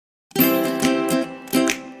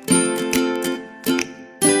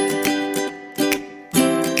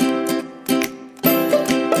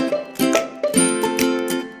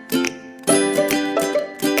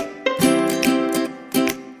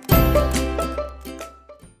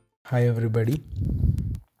Hi everybody,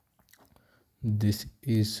 this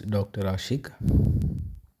is Dr. Ashik.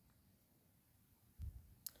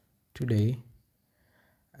 Today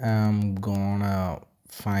I'm gonna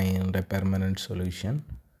find a permanent solution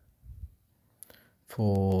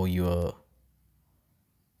for your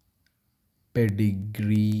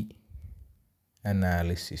pedigree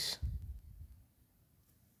analysis.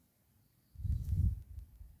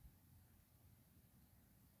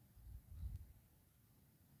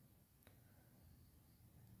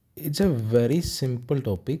 It's a very simple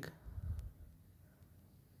topic,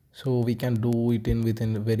 so we can do it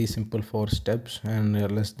within very simple 4 steps and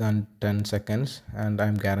less than 10 seconds, and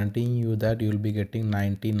I'm guaranteeing you that you'll be getting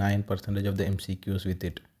 99% of the MCQs with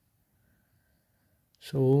it.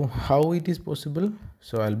 So how it is possible?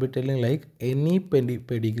 So I'll be telling, like any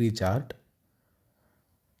pedigree chart,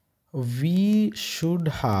 we should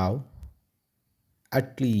have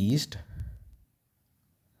at least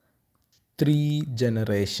three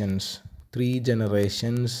generations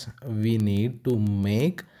we need to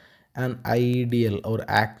make an ideal or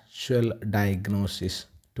actual diagnosis.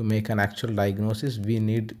 To make an actual diagnosis, we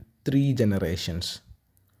need 3 generations.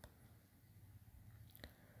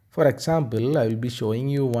 For example, I will be showing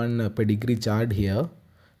you one pedigree chart here.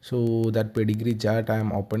 So that pedigree chart I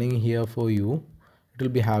am opening here for you. It will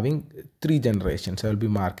be having 3 generations. I will be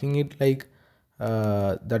marking it like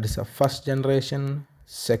that is a first generation,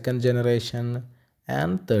 second generation,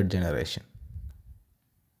 and third generation.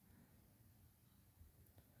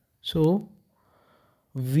 So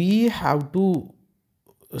we have to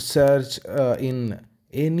search in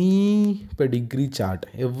any pedigree chart,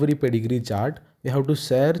 every pedigree chart, we have to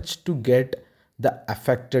search to get the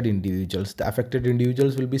affected individuals. The affected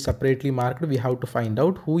individuals will be separately marked. We have to find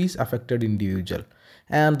out who is affected individual.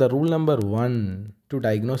 And the rule number 1 to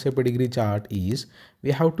diagnose a pedigree chart is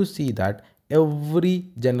we have to see that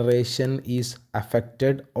every generation is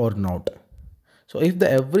affected or not. So if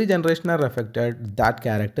the every generation are affected, that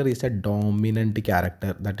character is a dominant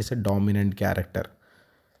character. That is a dominant character.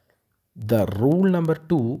 The rule number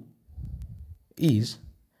 2 is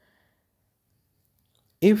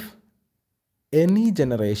if any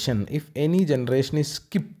generation is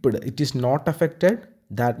skipped, it is not affected,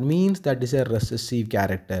 that means that is a recessive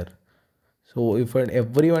character. So if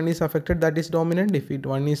everyone is affected, that is dominant. If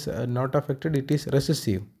one is not affected, it is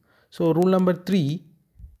recessive. So rule number 3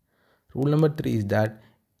 is that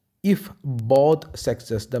if both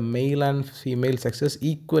sexes, the male and female sexes,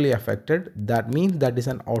 equally affected, that means that is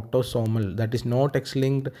an autosomal. That is not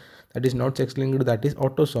X-linked, that is not sex-linked, that is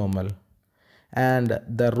autosomal. And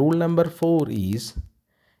the rule number 4 is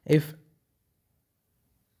if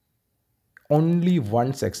only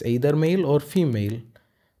one sex, either male or female,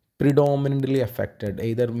 predominantly affected,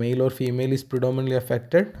 either male or female is predominantly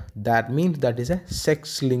affected, that means that is a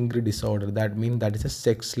sex-linked disorder. That means that is a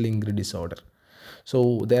sex-linked disorder.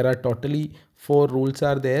 So there are totally 4 rules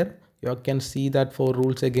are there. You can see that 4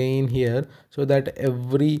 rules again here, so that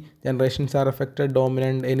every generations are affected,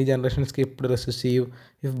 dominant, any generation skipped, recessive.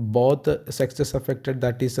 If both sexes affected,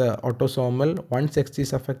 that is autosomal. One sex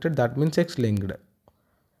is affected, that means sex-linked.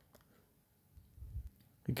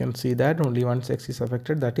 You can see that only one sex is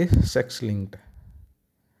affected, that is sex-linked.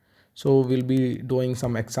 So we'll be doing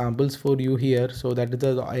some examples for you here. So that is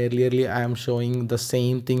the earlierly I am showing the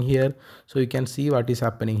same thing here, so you can see what is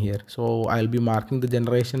happening here. So I'll be marking the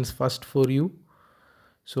generations first for you.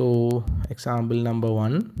 So example number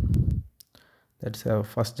 1, that's a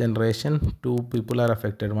first generation. 2 people are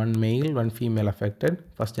affected, one male, one female affected,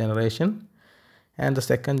 first generation. And the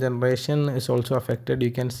second generation is also affected,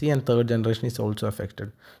 you can see, and third generation is also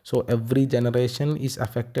affected. So every generation is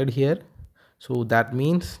affected here. So that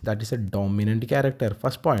means that is a dominant character.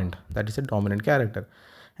 First point, that is a dominant character.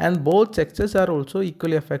 And both sexes are also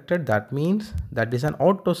equally affected. That means that is an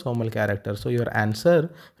autosomal character. So your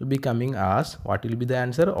answer will be coming as, what will be the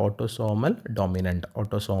answer? Autosomal dominant.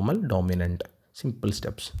 Autosomal dominant. Simple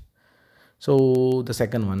steps. So the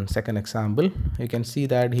second example, you can see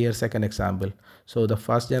that here, second example. So the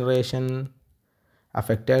first generation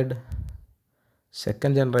affected,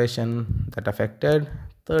 second generation that affected,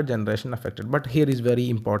 third generation affected. But here is very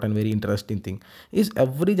important, very interesting thing. Is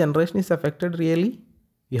every generation is affected really?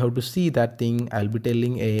 You have to see that thing. I'll be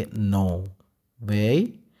telling a no.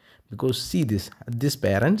 Why? Because see this, these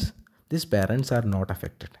parents are not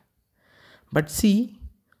affected. But see,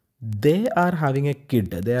 they are having a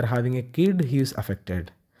kid, he is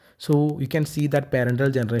affected. So you can see that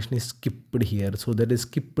parental generation is skipped here. So that is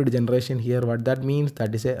skipped generation here. What that means,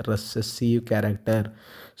 that is a recessive character.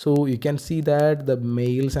 So you can see that the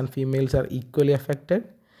males and females are equally affected,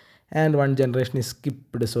 and one generation is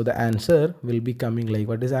skipped. So the answer will be coming like,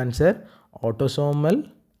 what is the answer? Autosomal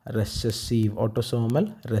recessive,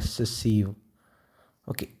 autosomal recessive.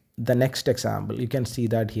 Okay, the next example, you can see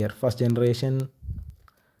that here, first generation,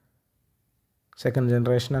 second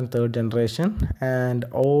generation and third generation, and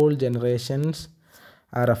all generations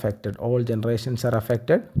are affected, all generations are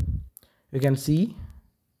affected. You can see,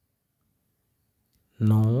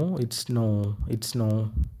 no, it's no,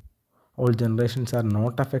 all generations are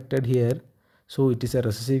not affected here. So it is a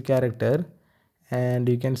recessive character, and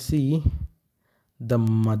you can see the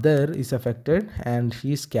mother is affected and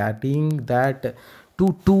she is carrying that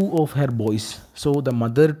to two of her boys. So the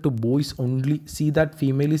mother to boys only, see that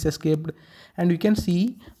female is escaped, and you can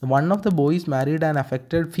see one of the boys married an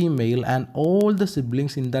affected female and all the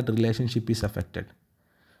siblings in that relationship is affected.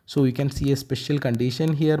 So you can see a special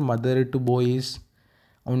condition here, mother to boys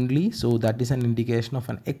only. So that is an indication of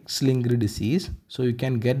an X-linked disease. So you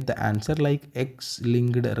can get the answer like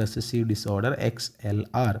X-linked recessive disorder,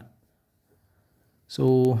 XLR.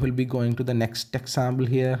 So we'll be going to the next example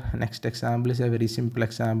here. Next example is a very simple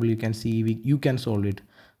example. You can see you can solve it.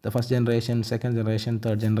 The first generation, second generation,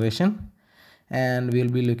 third generation, and we'll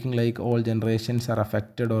be looking like all generations are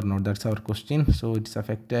affected or not. That's our question. So it's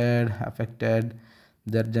affected.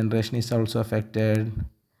 Their generation is also affected,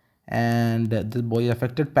 and the boy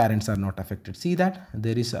affected, parents are not affected. See that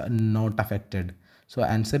there is a not affected. So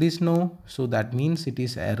answer is no. So that means it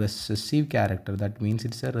is a recessive character. That means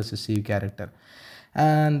it's a recessive character.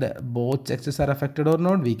 And both sexes are affected or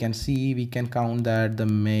not, we can see, we can count that the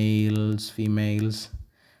males, females,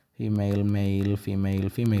 female, male, female,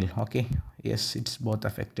 female. Okay, yes, it's both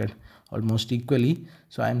affected almost equally.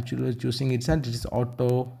 So I'm choosing it, and it is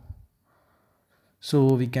auto.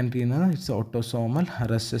 So we can, you know, it's autosomal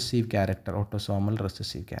recessive character, autosomal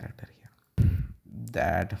recessive character here.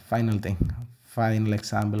 That final thing, final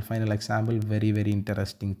example, very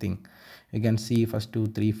interesting thing. You can see first 2,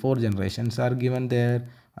 3, 4 generations are given there.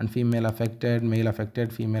 One female affected, male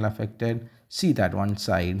affected, female affected. See that one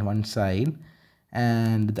side,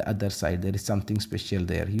 and the other side there is something special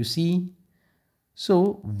there, you see.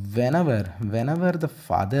 So whenever the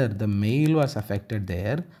father, the male was affected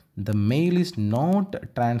there, the male is not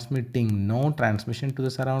transmitting, no transmission to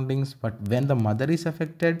the surroundings, but when the mother is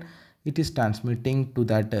affected, it is transmitting to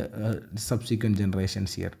that subsequent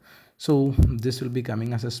generations here. So this will be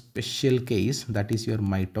coming as a special case, that is your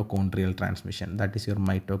mitochondrial transmission.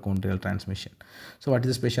 So what is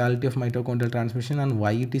the specialty of mitochondrial transmission and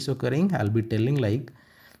why it is occurring? I'll be telling like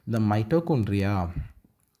the mitochondria,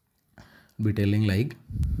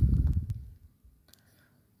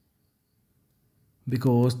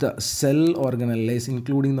 because the cell organelles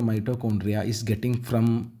including the mitochondria is getting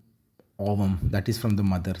from ovum, that is from the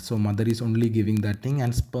mother. So mother is only giving that thing,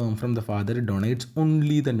 and sperm from the father donates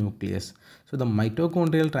only the nucleus. So the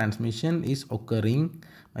mitochondrial transmission is occurring,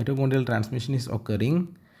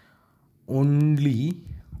 only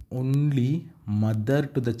mother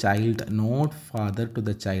to the child, not father to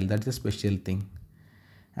the child. That's a special thing.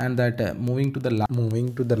 And that moving to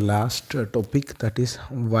the last topic, that is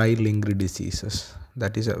Y-linked diseases.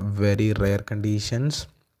 That is a very rare conditions,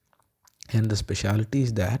 and the specialty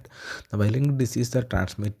is that the Y-linked diseases are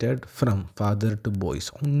transmitted from father to boys,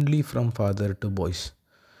 only from father to boys.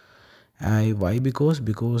 Why? Because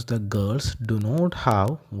the girls do not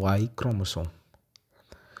have Y chromosome.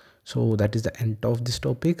 So that is the end of this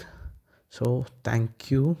topic. So thank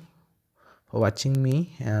you for watching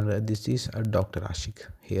me, and this is Dr. Ashik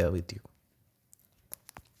here with you.